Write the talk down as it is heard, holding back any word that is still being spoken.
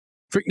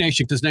Freak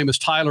Nation, his name is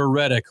Tyler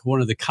Reddick,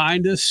 one of the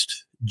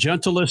kindest,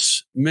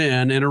 gentlest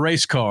men in a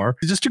race car.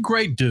 He's just a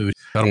great dude.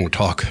 I don't want to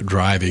talk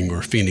driving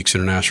or Phoenix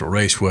International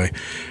Raceway.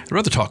 I'd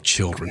rather talk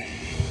children.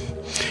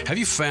 Have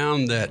you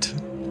found that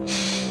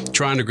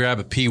trying to grab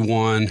a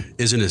P1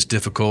 isn't as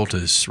difficult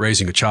as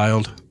raising a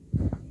child?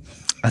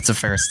 That's a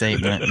fair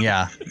statement.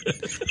 Yeah.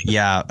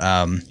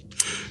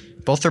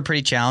 Both are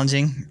pretty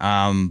challenging.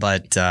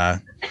 But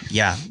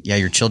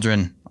your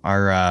children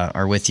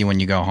are with you when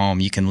you go home.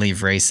 You can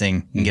leave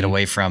racing and get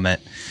away from it.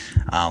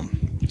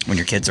 When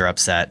your kids are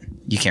upset,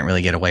 you can't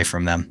really get away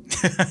from them.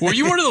 Were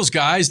you one of those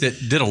guys that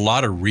did a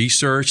lot of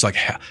research, like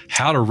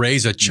how to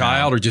raise a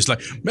child, or just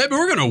like, maybe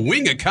we're going to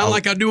wing it kind of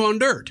like I do on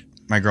dirt?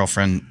 My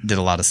girlfriend did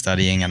a lot of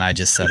studying, and I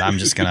just said, I'm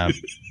just going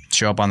to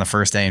show up on the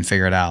first day and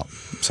figure it out.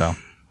 So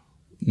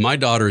my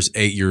daughter's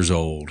 8 years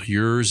old.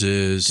 Yours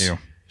is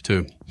 2.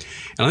 And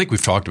I think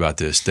we've talked about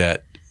this,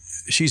 that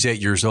she's 8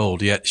 years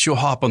old, yet she'll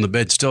hop on the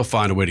bed, still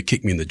find a way to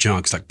kick me in the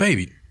junk. It's like,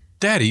 baby,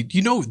 daddy,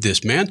 you know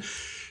this, man.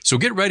 So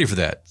get ready for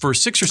that. For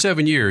 6 or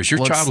 7 years,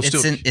 your child will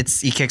still...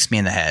 he kicks me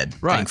in the head,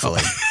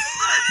 thankfully.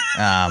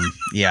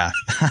 Yeah,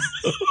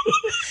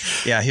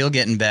 he'll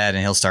get in bed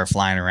and he'll start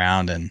flying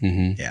around and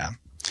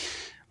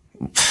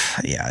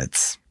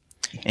it's...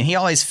 And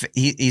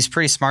he's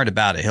pretty smart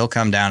about it. He'll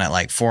come down at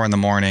like 4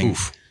 a.m.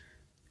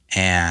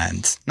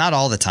 and not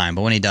all the time,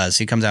 but when he does,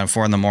 he comes down at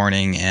 4 a.m.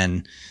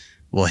 and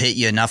will hit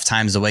you enough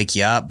times to wake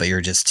you up, but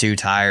you're just too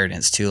tired and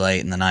it's too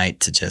late in the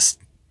night to just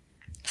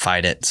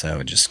fight it.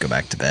 So just go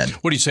back to bed.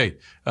 What do you say?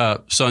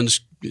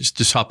 Sons,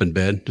 just hop in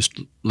bed, just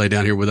lay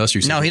down here with us?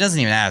 No, he doesn't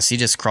even ask. He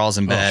just crawls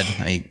in bed.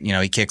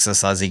 He kicks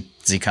us as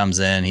he comes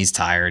in. He's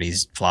tired.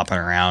 He's flopping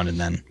around and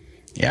then,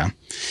 yeah.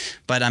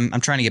 But I'm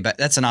trying to get back.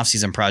 That's an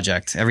off-season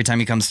project. Every time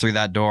he comes through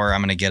that door,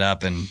 I'm going to get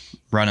up and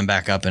run him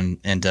back up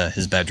into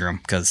his bedroom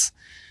because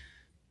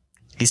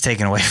he's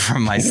taken away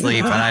from my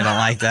sleep, and I don't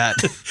like that.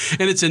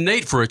 And it's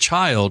innate for a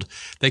child.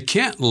 They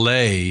can't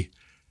lay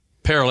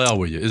parallel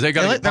with you. They're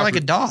like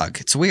a dog.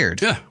 It's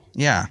weird.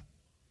 Yeah.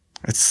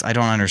 I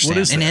don't understand.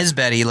 What is in that? his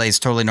bed, he lays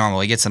totally normal.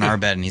 He gets in our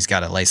bed, and he's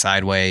got to lay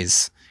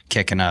sideways,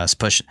 kicking us,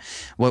 pushing.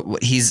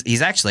 He's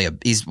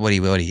what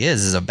he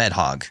is a bed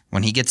hog.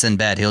 When he gets in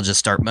bed, he'll just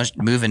start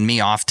moving me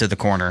off to the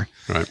corner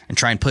and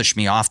try and push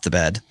me off the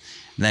bed.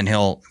 And then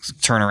he'll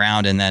turn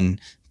around and then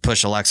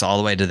push Alexa all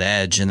the way to the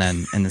edge and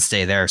then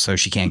stay there so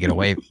she can't get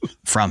away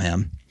from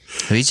him.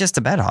 So he's just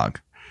a bed hog.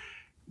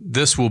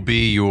 This will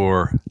be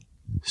your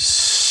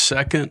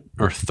second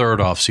or third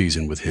off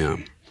season with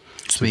him.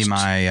 This will be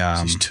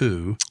my he's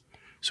 2.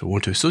 So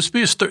 1, 2. So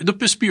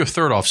this be your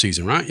third off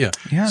season, right? Yeah.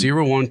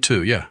 0, 1,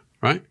 2. Yeah.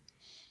 Right.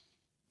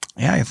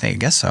 Yeah, I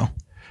guess so.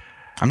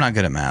 I'm not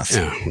good at math.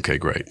 Yeah. Okay.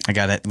 Great. I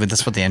got it.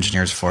 That's what the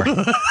engineers are for.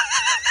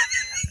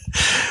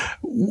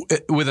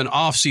 With an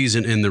off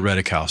season in the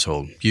Reddick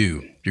household,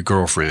 you, your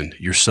girlfriend,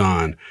 your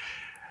son,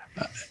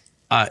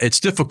 it's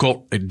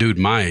difficult, a dude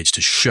my age,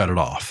 to shut it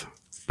off.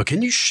 But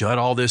can you shut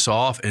all this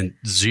off and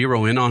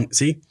zero in on?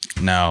 See?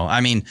 No,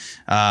 I mean,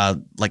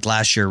 like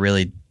last year,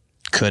 really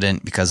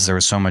couldn't because there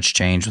was so much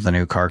change with the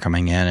new car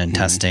coming in and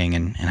testing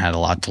and had a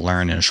lot to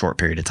learn in a short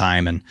period of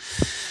time. And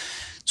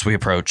so we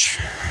approach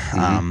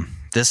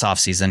this off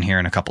season here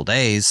in a couple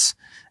days.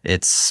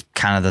 It's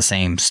kind of the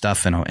same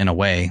stuff in a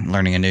way,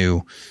 learning a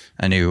new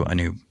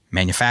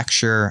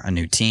manufacturer, a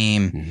new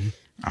team.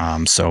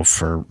 So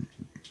for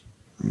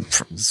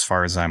as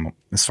far as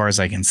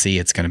I can see,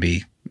 it's going to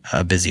be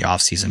a busy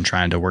off season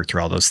trying to work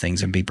through all those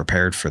things and be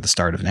prepared for the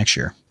start of next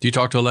year. Do you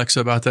talk to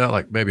Alexa about that?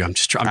 Like, baby, I'm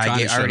trying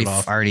to shut it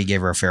off. I already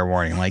gave her a fair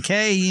warning. Like,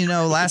 hey,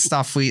 last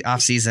off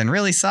season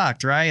really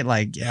sucked, right?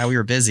 Like, yeah, we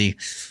were busy.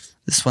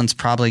 This one's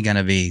probably going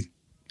to be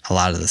a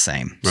lot of the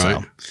same.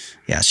 Right. So,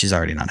 yeah, she's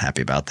already not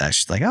happy about that.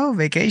 She's like, oh,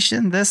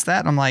 vacation, this, that.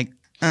 And I'm like,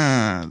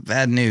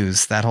 bad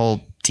news. That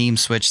whole team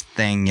switch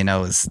thing,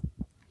 it's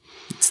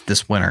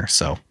this winter.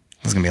 So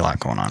there's going to be a lot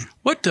going on.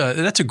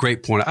 That's a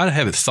great point. I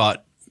haven't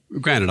thought,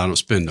 granted, I don't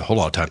spend a whole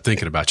lot of time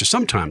thinking about you.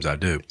 Sometimes I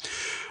do.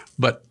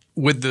 But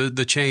with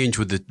the change,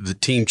 with the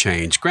team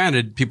change,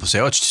 granted, people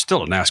say, oh, it's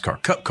still a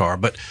NASCAR Cup car,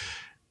 but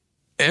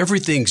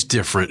everything's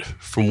different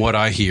from what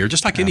I hear,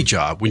 just like any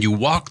job. When you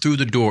walk through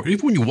the door,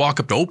 even when you walk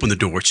up to open the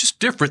door, it's just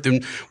different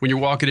than when you're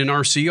walking in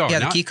RCR. Yeah,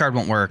 the key card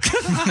won't work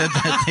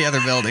at the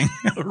other building.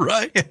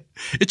 Right.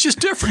 It's just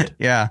different.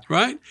 Yeah.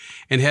 Right.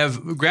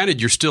 And granted,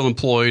 you're still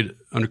employed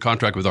under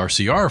contract with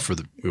RCR for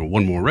the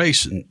one more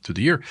race through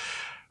the year.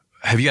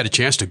 Have you had a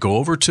chance to go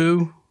over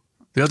to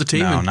the other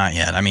team? No, not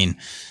yet. I mean,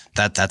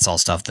 that's all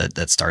stuff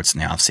that starts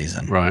in the off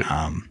season. Right.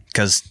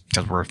 Because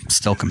we're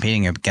still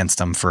competing against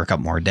them for a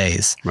couple more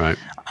days. Right.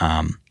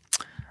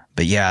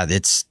 But yeah,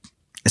 it's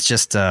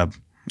just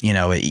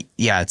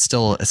it's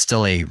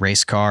still a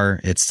race car.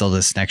 It's still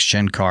this next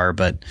gen car,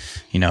 but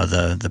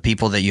the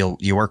people that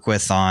you work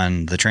with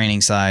on the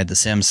training side, the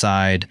sim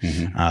side,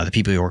 the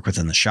people you work with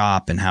in the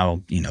shop, and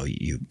how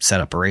you set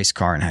up a race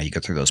car and how you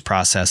go through those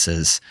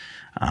processes.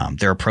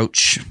 Their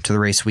approach to the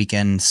race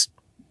weekends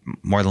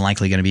more than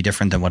likely going to be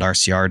different than what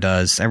RCR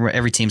does.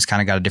 Every team's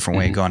kind of got a different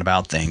way of going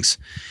about things.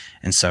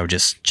 And so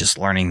just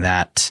learning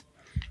that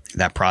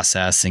that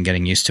process and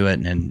getting used to it,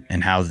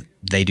 and how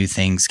they do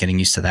things, getting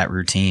used to that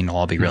routine will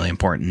all be really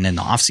important in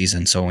the off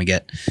season. So when we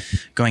get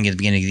going at the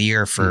beginning of the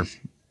year for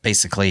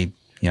basically,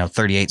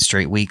 38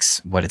 straight weeks,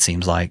 what it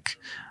seems like,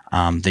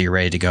 that you're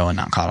ready to go and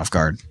not caught off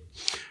guard.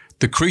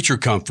 The creature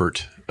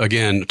comfort,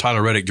 again,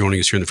 Tyler Reddick joining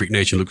us here in the Freak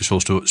Nation Lucas Oil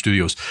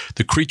Studios,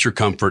 the creature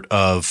comfort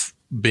of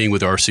being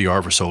with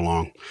RCR for so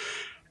long.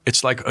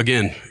 It's like,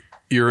 again,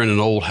 you're in an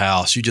old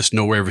house. You just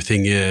know where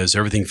everything is.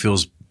 Everything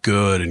feels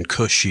good and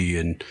cushy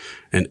and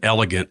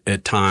elegant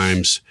at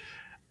times.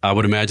 I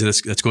would imagine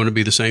that's going to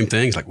be the same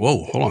thing. It's like,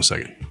 whoa, hold on a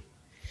second.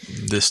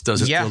 This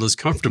doesn't feel as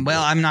comfortable.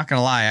 Well, I'm not going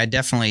to lie. I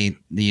definitely,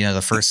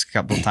 the first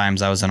couple of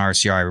times I was in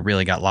RCR, I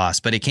really got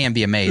lost. But it can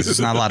be a maze.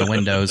 There's not a lot of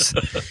windows.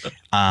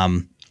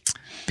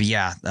 But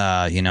yeah,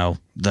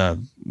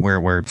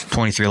 where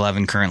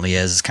 2311 currently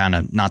is kind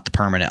of not the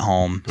permanent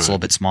home. It's a little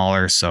bit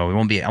smaller, so I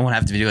won't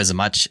have to do as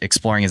much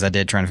exploring as I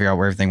did trying to figure out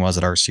where everything was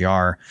at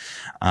RCR.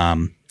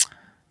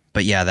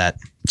 But yeah, that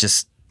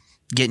just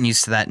getting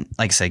used to that,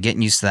 like I said,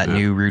 getting used to that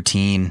new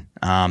routine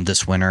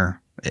this winter,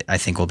 I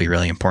think will be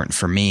really important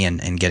for me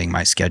and getting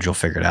my schedule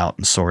figured out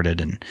and sorted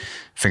and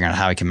figuring out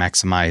how I can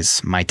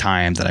maximize my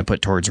time that I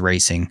put towards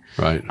racing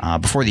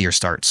before the year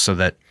starts, so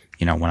that,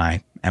 when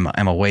I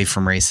am away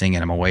from racing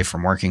and I'm away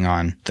from working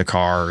on the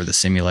car or the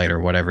simulator or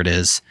whatever it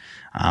is,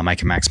 I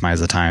can maximize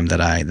the time that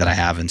I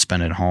have and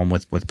spend at home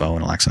with Bo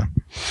and Alexa.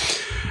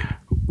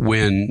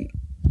 When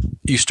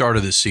you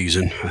started this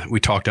season, we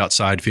talked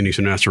outside Phoenix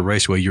International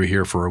Raceway. You were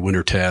here for a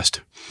winter test,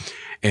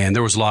 and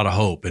there was a lot of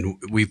hope. And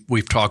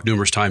we've talked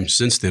numerous times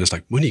since then. It's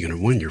like, when are you going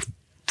to win your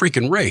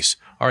freaking race?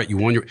 All right, you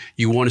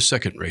won a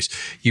second race.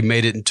 You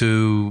made it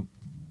into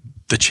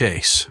the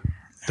chase,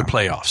 the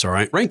playoffs. All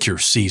right, rank your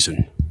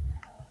season.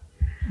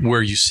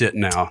 Where you sit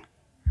now.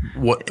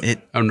 I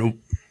don't know.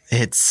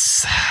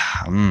 It's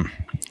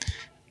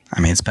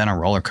been a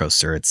roller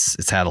coaster.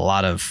 It's had a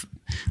lot of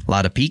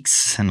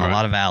peaks and a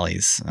lot of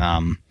valleys.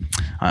 And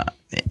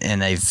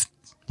they've,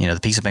 the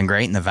peaks have been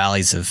great and the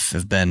valleys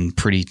have been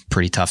pretty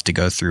tough to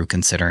go through,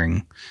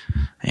 considering,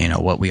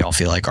 what we all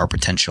feel like our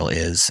potential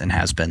is and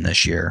has been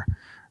this year.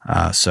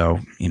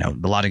 So, a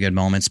lot of good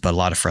moments, but a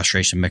lot of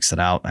frustration mixed it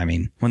out. I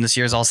mean, when this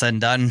year's all said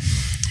and done,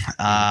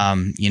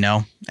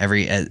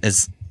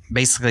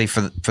 basically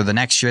for the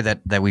next year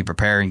that we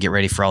prepare and get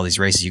ready for all these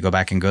races, you go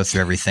back and go through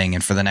everything.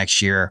 And for the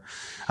next year,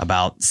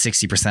 about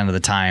 60% of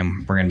the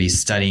time, we're going to be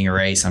studying a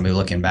race. I'm going to be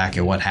looking back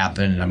at what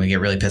happened, and I'm going to get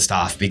really pissed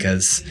off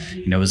because,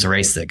 it was a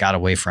race that got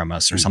away from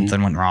us, or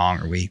something went wrong,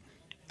 or we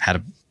had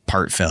a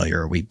part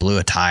failure, or we blew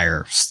a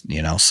tire,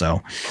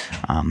 so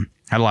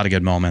had a lot of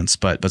good moments,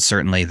 but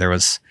certainly there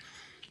was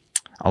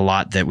a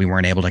lot that we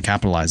weren't able to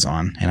capitalize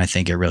on. And I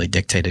think it really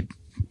dictated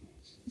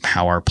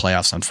how our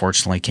playoffs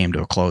unfortunately came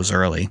to a close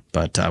early,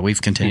 but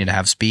we've continued to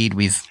have speed.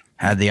 We've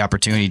had the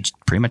opportunity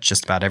pretty much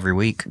just about every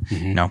week.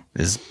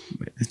 It's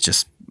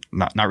just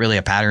not really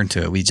a pattern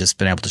to it. We've just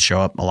been able to show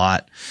up a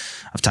lot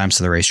of times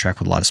to the racetrack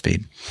with a lot of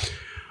speed.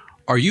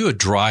 Are you a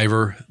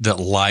driver that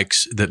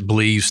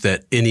believes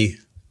that any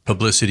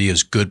publicity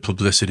is good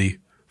publicity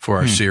for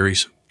our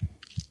series?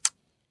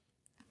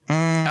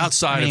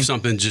 Outside of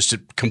something just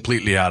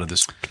completely off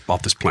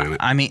this planet.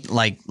 I mean,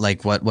 like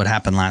what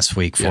happened last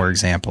week, for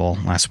example,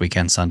 last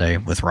weekend, Sunday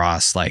with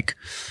Ross,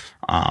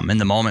 in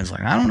the moment, it's like,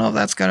 I don't know if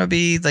that's going to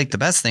be like the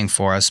best thing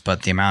for us,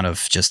 but the amount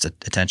of just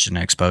attention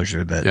and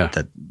exposure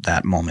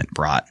that moment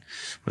brought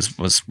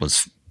was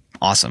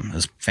awesome. It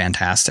was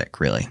fantastic,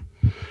 really.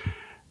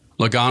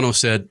 Logano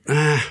said,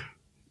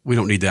 we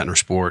don't need that in our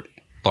sport.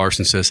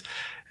 Larson says,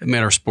 it made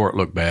our sport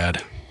look bad.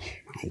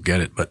 I don't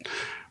get it, but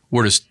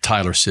where does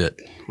Tyler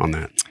sit on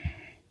that?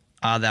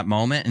 That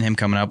moment and him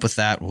coming up with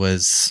that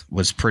was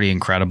pretty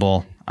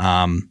incredible.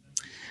 I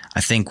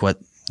think what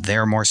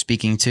they're more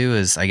speaking to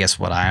is, I guess,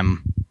 what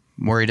I'm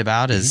worried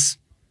about is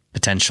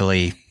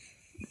potentially,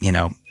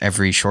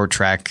 every short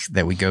track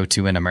that we go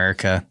to in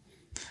America,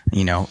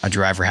 a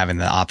driver having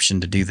the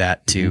option to do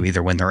that to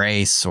either win the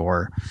race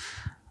or,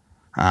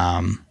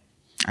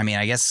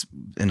 I guess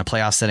in a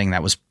playoff setting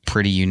that was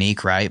pretty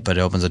unique, right? But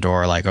it opens the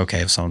door, like,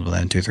 okay, if someone's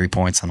within 2-3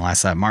 points on the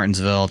last lap,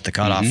 Martinsville at the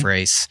cutoff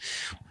race,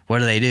 what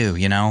do they do?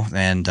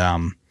 And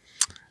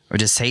I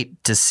just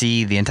hate to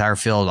see the entire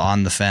field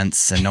on the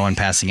fence and no one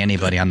passing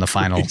anybody on the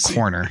final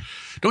corner.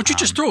 Don't you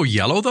just throw a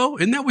yellow, though?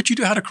 Isn't that what you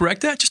do? How to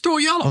correct that? Just throw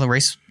a yellow. Well, the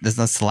race,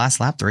 that's the last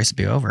lap. The race would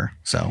be over.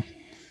 So,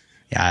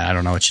 yeah, I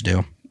don't know what you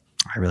do.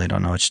 I really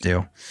don't know what you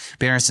do.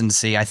 Be interesting to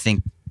see. I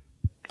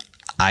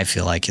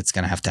feel like it's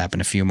going to have to happen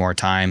a few more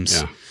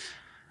times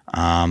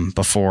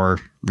before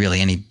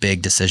really any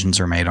big decisions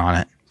are made on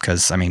it.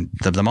 Because,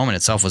 the moment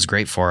itself was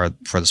great for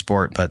the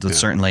sport, but it'll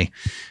certainly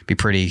be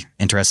pretty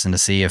interesting to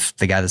see if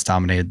the guy that's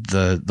dominated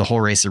the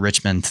whole race at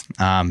Richmond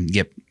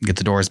get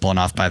the doors blown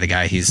off by the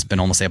guy he's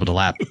been almost able to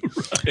lap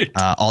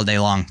all day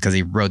long because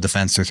he rode the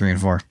fence through 3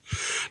 and 4.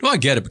 No, I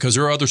get it, because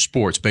there are other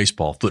sports,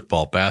 baseball,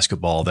 football,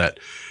 basketball, that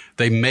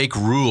they make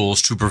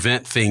rules to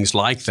prevent things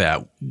like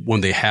that when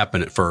they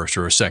happen at first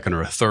or a second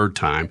or a third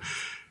time.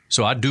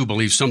 So I do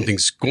believe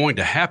something's going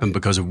to happen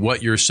because of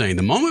what you're saying.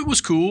 The moment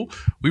was cool.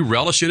 We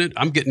relish in it.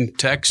 I'm getting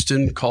texts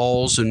and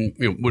calls, and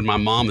when my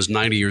mom is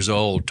 90 years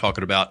old,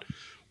 talking about,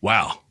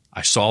 wow,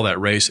 I saw that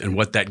race and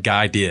what that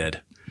guy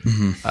did.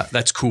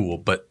 That's cool,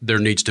 but there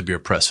needs to be a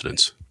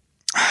precedence.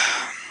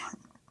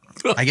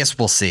 I guess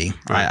we'll see.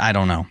 Right. I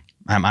don't know.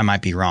 I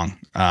might be wrong.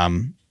 A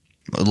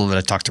little bit.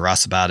 I talked to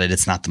Ross about it.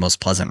 It's not the most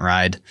pleasant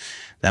ride.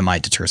 That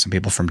might deter some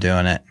people from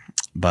doing it.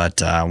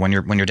 But when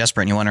you're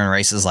desperate and you want to run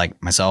races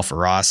like myself or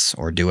Ross,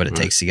 or do what it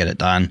takes to get it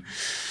done,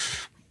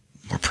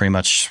 we'll pretty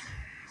much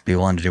be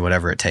willing to do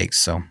whatever it takes.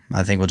 So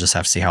I think we'll just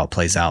have to see how it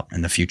plays out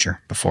in the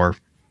future before,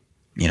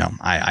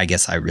 I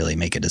guess I really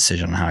make a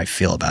decision on how I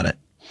feel about it.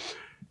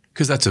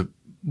 Because that's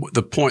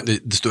the point.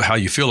 How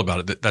you feel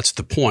about it. That's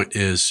the point.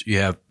 Is you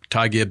have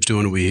Ty Gibbs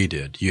doing what he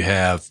did. You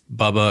have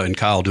Bubba and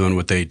Kyle doing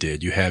what they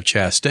did. You have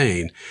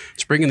Chastain.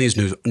 It's bringing these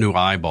new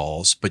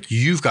eyeballs, but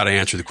you've got to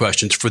answer the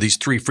questions for these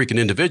 3 freaking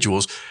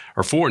individuals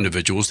or 4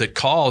 individuals that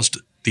caused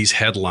these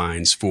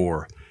headlines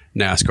for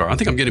NASCAR. I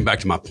think I'm getting back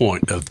to my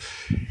point of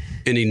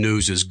any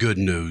news is good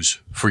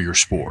news for your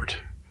sport.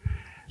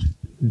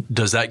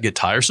 Does that get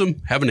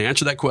tiresome, having to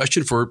answer that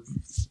question for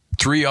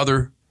 3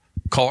 other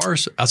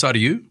cars outside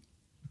of you?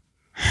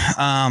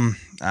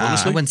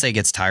 I wouldn't say it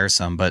gets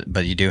tiresome,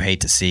 but you do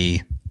hate to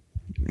see,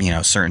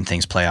 certain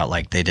things play out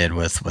like they did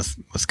with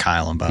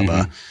Kyle and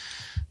Bubba.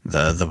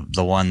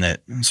 The one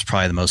that is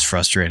probably the most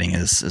frustrating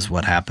is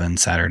what happened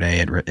Saturday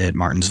at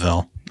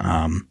Martinsville.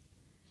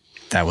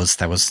 That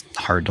was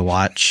hard to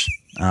watch.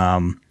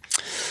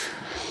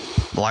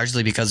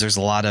 Largely because there's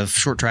a lot of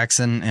short tracks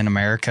in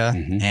America,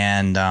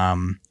 and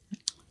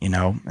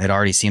it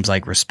already seems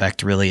like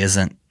respect really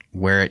isn't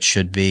where it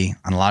should be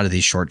on a lot of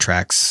these short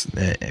tracks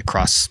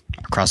across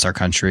our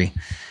country.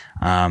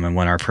 And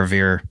when our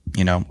premier,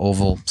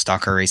 oval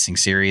stock car racing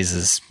series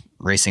is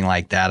racing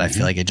like that, I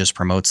feel like it just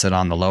promotes it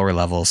on the lower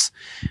levels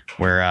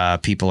where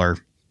people are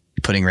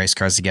putting race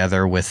cars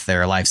together with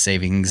their life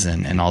savings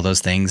and all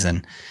those things.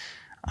 And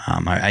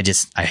I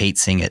hate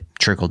seeing it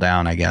trickle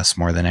down, I guess,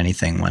 more than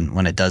anything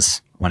when it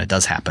does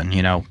happen.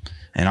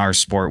 In our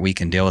sport, we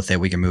can deal with it.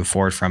 We can move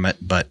forward from it,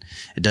 but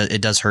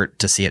it does hurt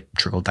to see it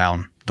trickle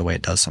down the way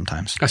it does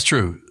sometimes. That's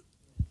true.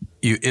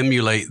 You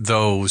emulate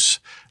those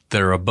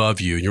that are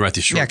above you, and you're at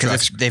these short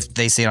tracks. Because if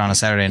they see it on a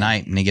Saturday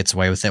night and he gets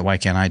away with it, why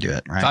can't I do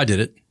it? Right? I did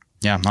it.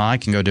 Yeah, well, I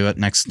can go do it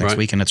next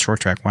weekend at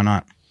short track. Why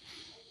not?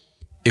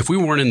 If we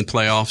weren't in the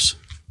playoffs,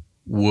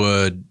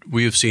 would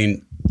we have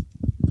seen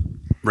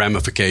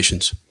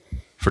ramifications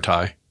for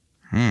Ty?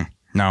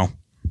 No,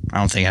 I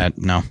don't think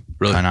no.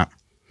 Really? Why not?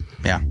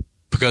 Yeah.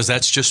 Because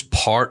that's just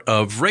part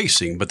of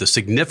racing, but the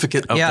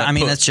significance of that. Yeah, I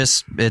mean,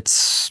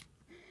 it's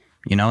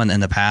in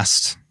the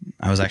past,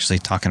 I was actually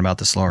talking about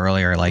this a little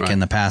earlier. Like in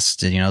the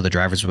past, the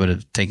drivers would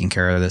have taken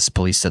care of this,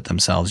 policed it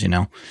themselves,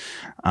 and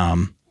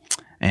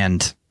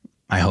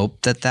I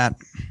hope that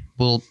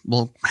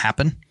will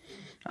happen.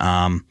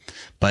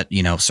 But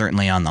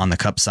certainly on the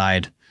Cup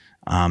side,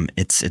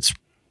 it's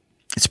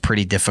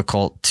pretty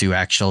difficult to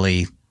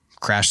actually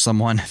crash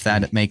someone, if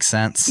that makes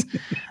sense.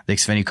 The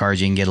Xfinity cars,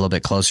 you can get a little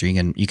bit closer.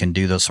 You can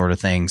do those sort of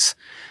things.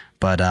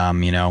 But,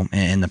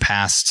 in the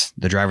past,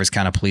 the drivers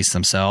kind of police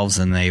themselves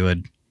and they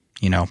would,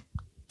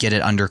 get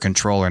it under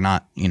control or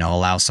not,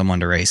 allow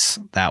someone to race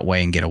that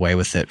way and get away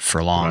with it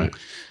for long. Right.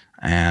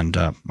 And,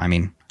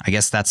 I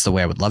guess that's the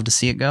way I would love to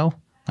see it go.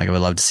 Like I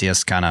would love to see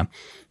us kind of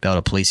be able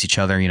to police each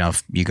other.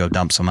 If you go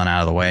dump someone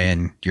out of the way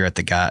and you're at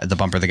the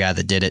bumper of the guy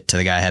that did it to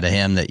the guy ahead of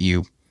him, that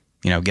you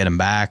get him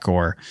back,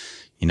 or,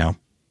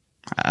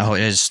 I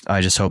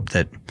just hope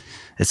that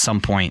at some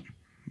point,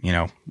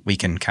 we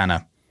can kind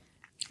of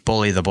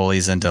bully the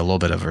bullies into a little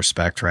bit of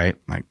respect, right?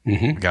 Like,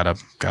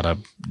 gotta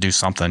do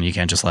something. You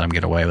can't just let them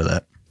get away with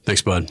it.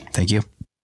 Thanks, bud. Thank you.